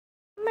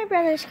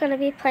brother's going to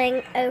be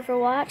playing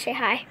Overwatch. Say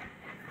hi.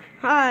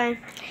 Hi.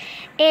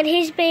 And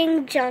he's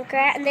being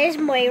Junkrat, and there's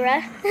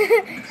Moira.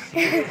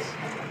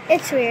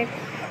 It's weird.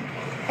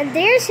 And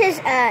there's his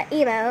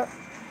emote,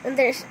 and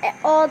there's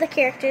all the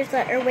characters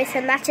that are with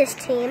him. That's his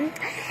team,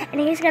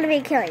 and he's going to be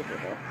killing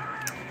people.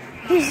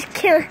 He's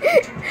killing.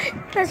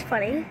 That's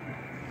funny.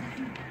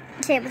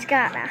 Same as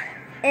Ghana.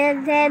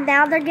 And then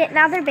now they're getting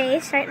out of their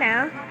base right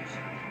now.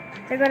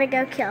 They're going to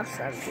go kill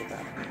some people.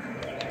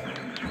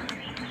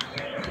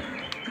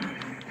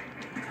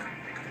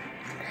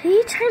 Who are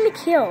you trying to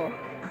kill?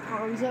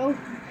 Hanzo.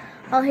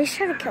 Oh, he's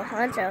trying to kill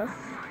Hanzo.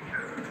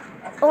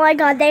 Oh my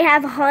god, they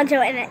have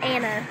Hanzo and an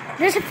Anna.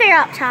 There's a fair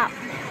up top.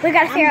 We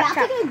got a fair up top.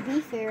 I'm about to go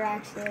be fair,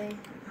 actually.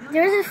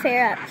 There's a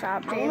fair up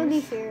top, James. I want to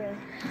be fair.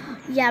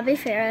 Yeah, be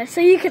Farah,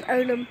 so you can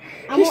own him.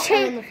 Own the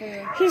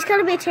Farah. He's going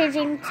to be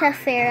changing to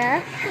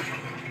Farah.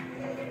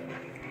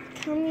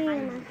 Come here,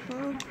 my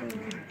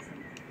husband.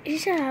 You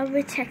should help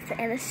protect the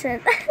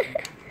innocent.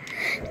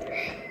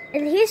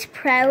 And he's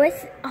pro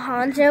with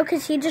Hanzo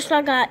because he just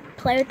got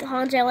played with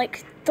Hanzo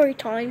like 3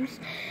 times.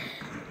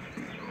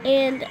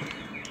 And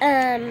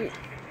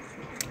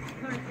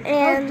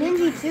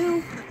Genji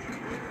too.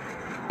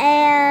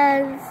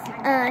 And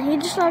he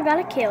just got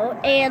a kill,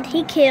 and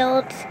he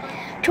killed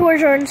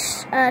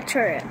Torbjorn's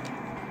turret.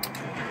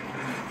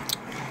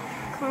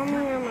 Come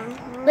here, my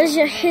husband. This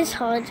is his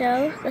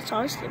Hanzo. That's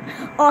awesome.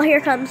 Oh, here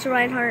comes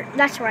Reinhardt.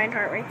 That's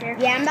Reinhardt right there.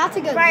 Yeah, I'm about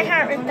to go.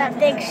 Reinhardt with that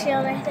big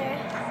shield right there.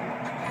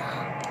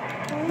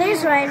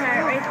 There's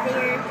Reinhardt right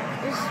there.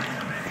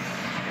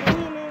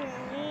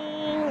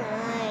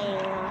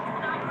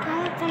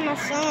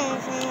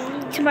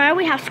 Tomorrow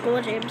we have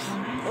school, James.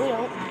 We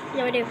don't.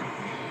 Yeah, we do.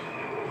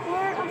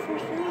 Where are for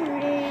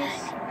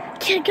seniors?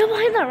 Kid, go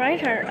behind that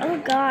Reinhardt. Oh,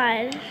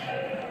 God.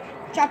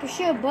 Drop your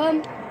shield,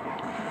 bum.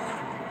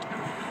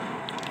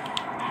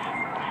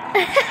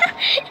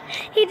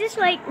 He just,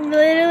 like,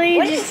 literally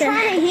What are you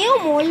trying to heal,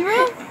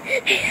 Moira?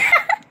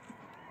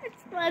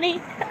 It's funny.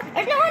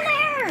 There's no one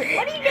there.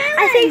 What are you doing?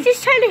 I think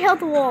he's trying to heal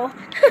the wall.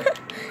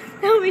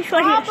 That would be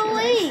funny.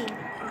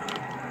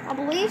 I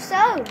believe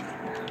so.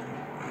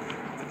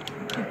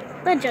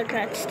 That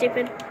Junkrat's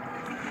stupid.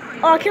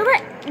 Oh, kill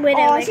that Widow.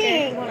 Oh, right she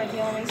there. ain't gonna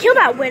kill me. Kill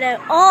that Widow.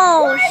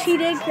 Oh, What? she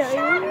did kill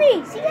Shot you.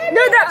 me. See that?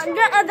 No,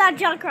 that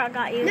Junkrat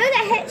got you. No,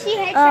 she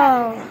headshot me.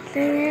 Oh,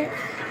 dang it.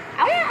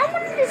 I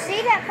wanted to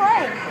see that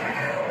play.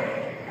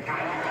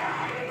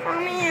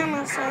 Come here,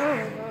 my son.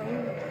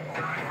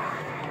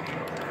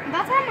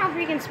 About to have my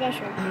freaking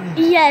special.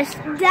 Yes,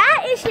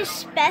 that is his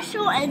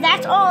special, and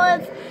that's all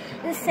of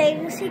the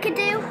things he could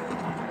do.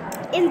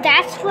 And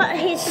that's what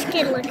his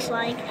skin looks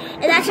like.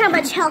 And that's how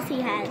much health he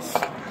has.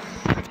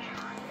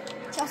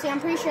 Chelsea,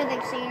 I'm pretty sure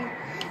they've seen.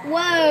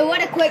 Whoa,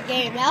 what a quick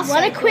game. That was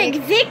What so a quick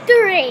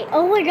victory.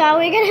 Oh my god,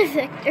 we got a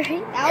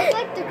victory. That was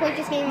like the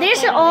quickest game.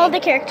 There's all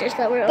the characters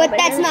that were But open.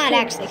 that's not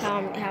actually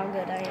how good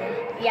I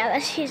am. Yeah,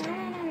 that's his.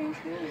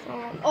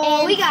 Oh,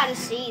 And we gotta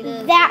see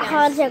this. That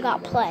Hanzo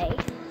got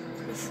played.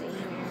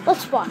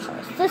 Let's watch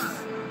this.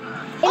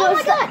 Oh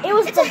my god, it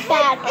was it's the a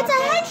bad It's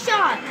a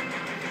headshot.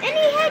 And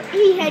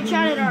he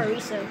headshotted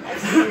Arisa.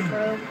 That's so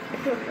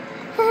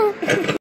pro.